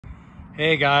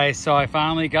Hey guys, so I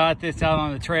finally got this out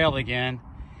on the trail again.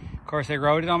 Of course, I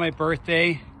rode it on my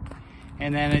birthday,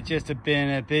 and then it's just been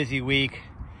a busy week,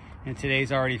 and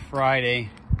today's already Friday,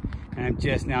 and I'm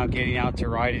just now getting out to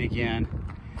ride it again.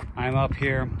 I'm up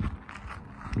here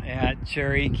at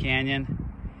Cherry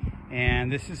Canyon, and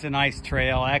this is a nice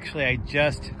trail. Actually, I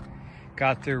just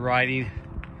got through riding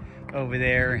over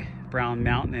there, Brown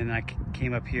Mountain, and I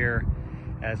came up here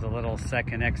as a little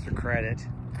second extra credit.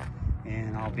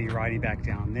 And I'll be riding back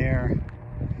down there.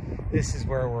 This is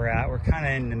where we're at. We're kind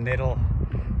of in the middle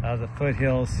of the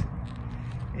foothills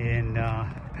in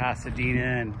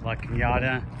Pasadena and La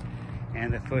Cañada,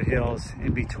 and the foothills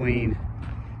in between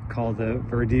called the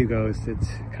Verdugos. It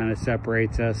kind of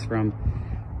separates us from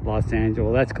Los Angeles.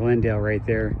 Well, that's Glendale right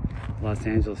there. Los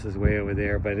Angeles is way over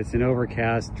there, but it's an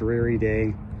overcast, dreary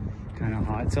day, kind of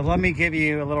hot. So let me give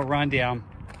you a little rundown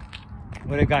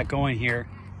what I've got going here.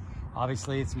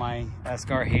 Obviously, it's my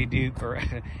Esker Japhy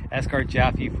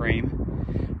frame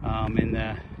in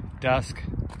the dusk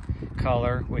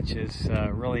color, which is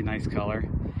a really nice color.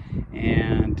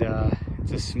 And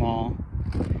it's a small.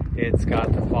 It's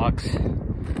got the Fox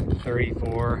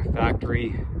 34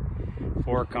 factory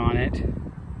fork on it.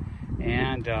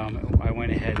 And I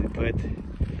went ahead and put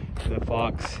the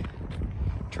Fox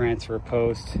transfer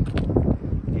post.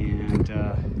 And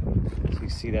as you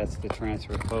see, that's the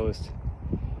transfer post.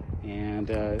 And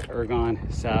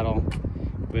ergon saddle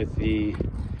with the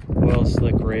oil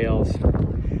slick rails.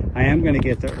 I am going to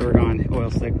get the ergon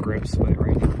oil slick grips, but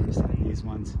right now I'm just having these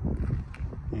ones.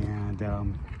 And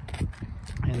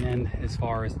then as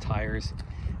far as tires,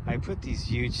 I put these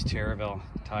huge Terraville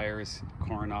tires,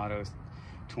 Coronados,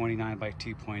 29 by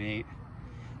 2.8,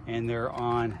 and they're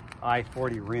on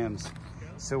I-40 rims.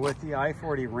 So with the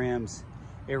I-40 rims,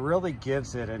 it really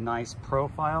gives it a nice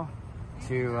profile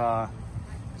to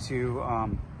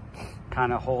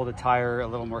kind of hold a tire a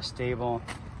little more stable.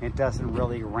 It doesn't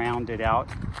really round it out.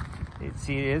 It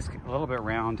is a little bit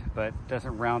round, but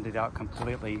doesn't round it out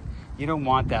completely. You don't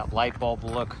want that light bulb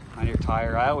look on your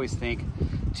tire. I always think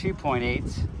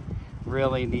 2.8s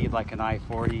really need like an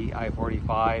I-40,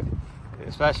 I-45,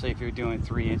 especially if you're doing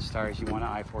 3-inch tires, you want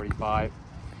an I-45,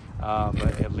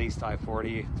 but at least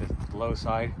I-40, the low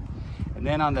side. And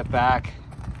then on the back,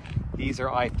 these are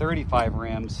I-35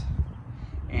 rims,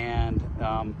 and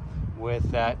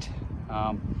with that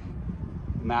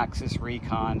Maxxis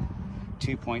Recon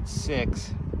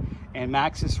 2.6, and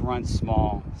Maxxis runs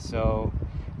small, so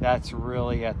that's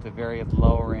really at the very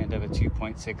lower end of a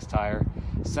 2.6 tire.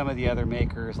 Some of the other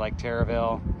makers like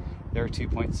Terraville, their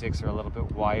 2.6 are a little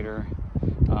bit wider,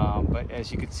 but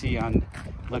as you can see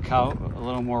look how a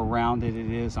little more rounded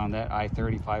it is on that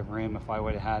I-35 rim. If I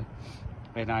would have had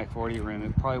an I-40 rim,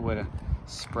 it probably would have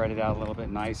spread it out a little bit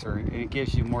nicer, and it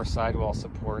gives you more sidewall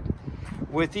support.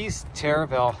 With these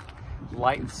Terraville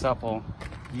light and supple,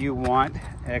 you want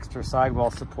extra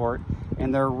sidewall support,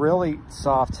 and they're really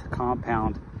soft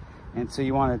compound, and so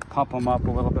you want to pump them up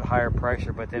a little bit higher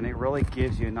pressure, but then it really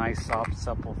gives you a nice soft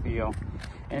supple feel.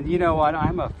 And you know what,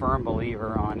 I'm a firm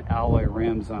believer on alloy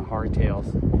rims on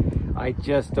hardtails. I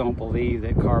just don't believe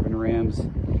that carbon rims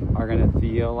are going to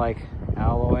feel like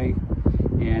alloy.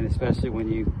 And especially when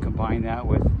you combine that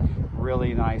with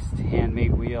really nice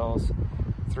handmade wheels,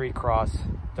 3-cross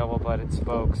double butted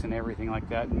spokes and everything like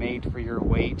that, made for your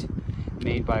weight,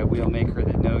 made by a wheel maker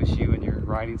that knows you and your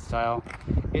riding style.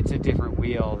 It's a different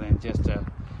wheel than just a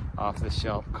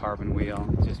off-the-shelf carbon wheel.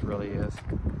 It just really is.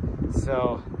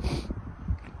 So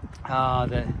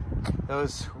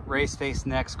those race face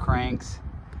Nex cranks,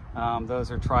 those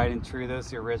are tried and true. Those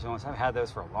are the original ones. I've had those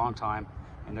for a long time,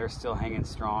 and they're still hanging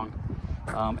strong.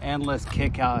 Endless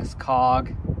kick-ass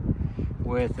cog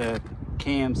with a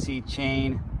KMC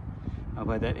chain,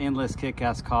 but that endless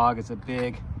kick-ass cog is a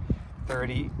big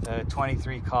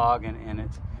 23 cog, and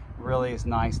it really is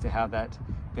nice to have that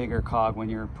bigger cog when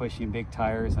you're pushing big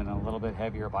tires and a little bit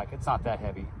heavier bike. It's not that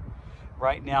heavy.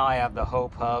 Right now I have the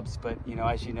Hope hubs, but you know,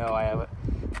 as you know, I have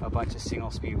a bunch of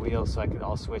single-speed wheels, so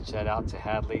I'll switch that out to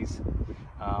Hadley's,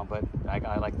 but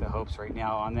I like the Hopes right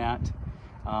now on that.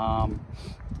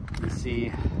 You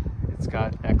see it's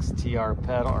got XTR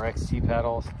pedal or XT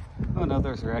pedals. Oh no,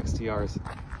 those are XTRs.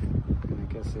 I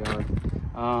guess they are.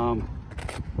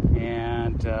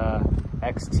 And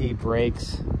XT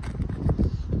brakes,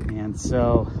 and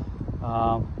so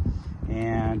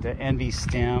and NV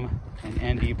stem and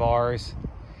NV bars.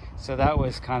 So that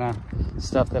was kind of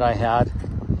stuff that I had,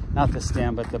 not the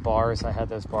stem but the bars. I had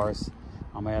those bars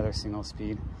on my other single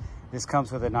speed. This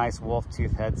comes with a nice wolf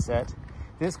tooth headset.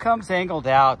 This comes angled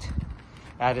out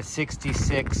at a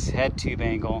 66 head tube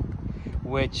angle,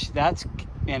 which that's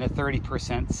and a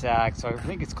 30% sag, so I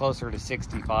think it's closer to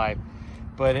 65.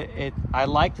 But I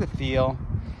like the feel.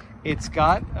 It's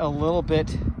got a little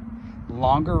bit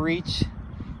longer reach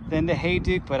than the Hey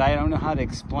Duke, but I don't know how to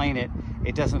explain it.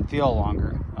 It doesn't feel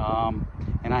longer.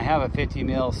 And I have a 50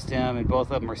 mil stem, and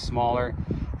both of them are smaller.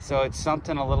 So it's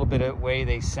something a little bit of way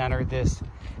they centered this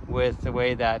with the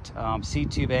way that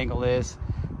C-tube angle is,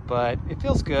 but it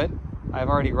feels good. I've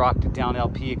already rocked it down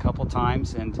LP a couple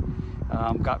times and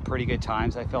got pretty good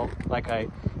times. I felt like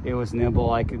it was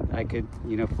nimble. I could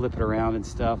you know, flip it around and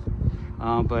stuff.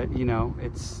 But you know,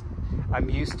 I'm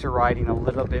used to riding a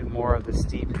little bit more of the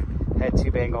steep head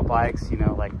tube angle bikes, you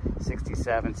know, like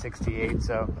 67, 68,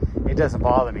 so it doesn't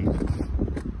bother me.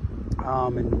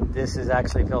 And this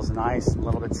actually feels nice, a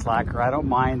little bit slacker. I don't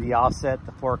mind the offset,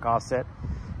 the fork offset.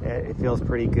 It feels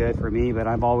pretty good for me, but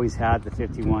I've always had the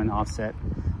 51 offset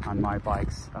on my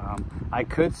bikes. I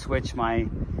could switch my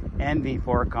Envy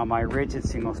fork on my rigid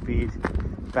single speed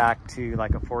back to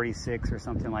like a 46 or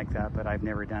something like that, but I've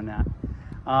never done that.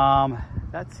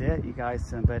 That's it, you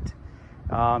guys. But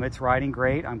it's riding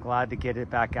great. I'm glad to get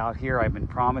it back out here. I've been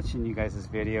promising you guys this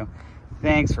video.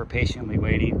 Thanks for patiently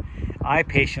waiting. I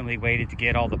patiently waited to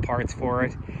get all the parts for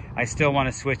it. I still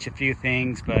want to switch a few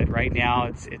things, but right now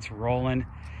it's rolling.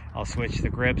 I'll switch the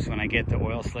grips when I get the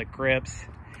oil slick grips.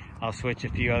 I'll switch a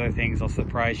few other things I'll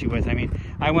surprise you with. I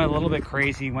mean, I went a little bit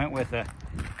crazy, went with the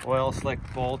oil slick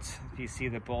bolts. If you see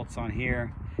the bolts on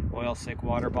here, oil slick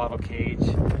water bottle cage.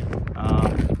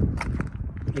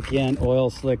 Again, oil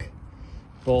slick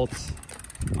bolts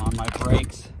on my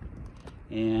brakes,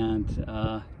 and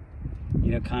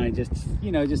you know, kind of just,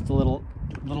 you know, just a little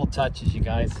touches, you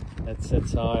guys.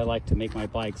 That's how I like to make my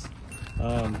bikes.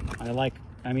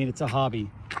 I mean, it's a hobby.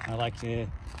 I like to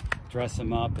dress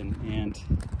them up and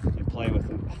play with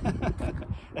them.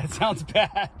 That sounds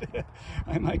bad.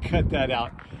 I might cut that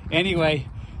out. Anyway,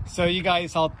 so you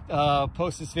guys, I'll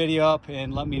post this video up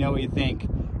and let me know what you think.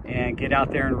 And get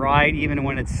out there and ride. Even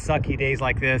when it's sucky days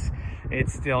like this,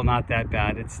 it's still not that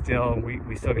bad. It's still,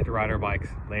 we still get to ride our bikes.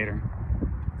 Later.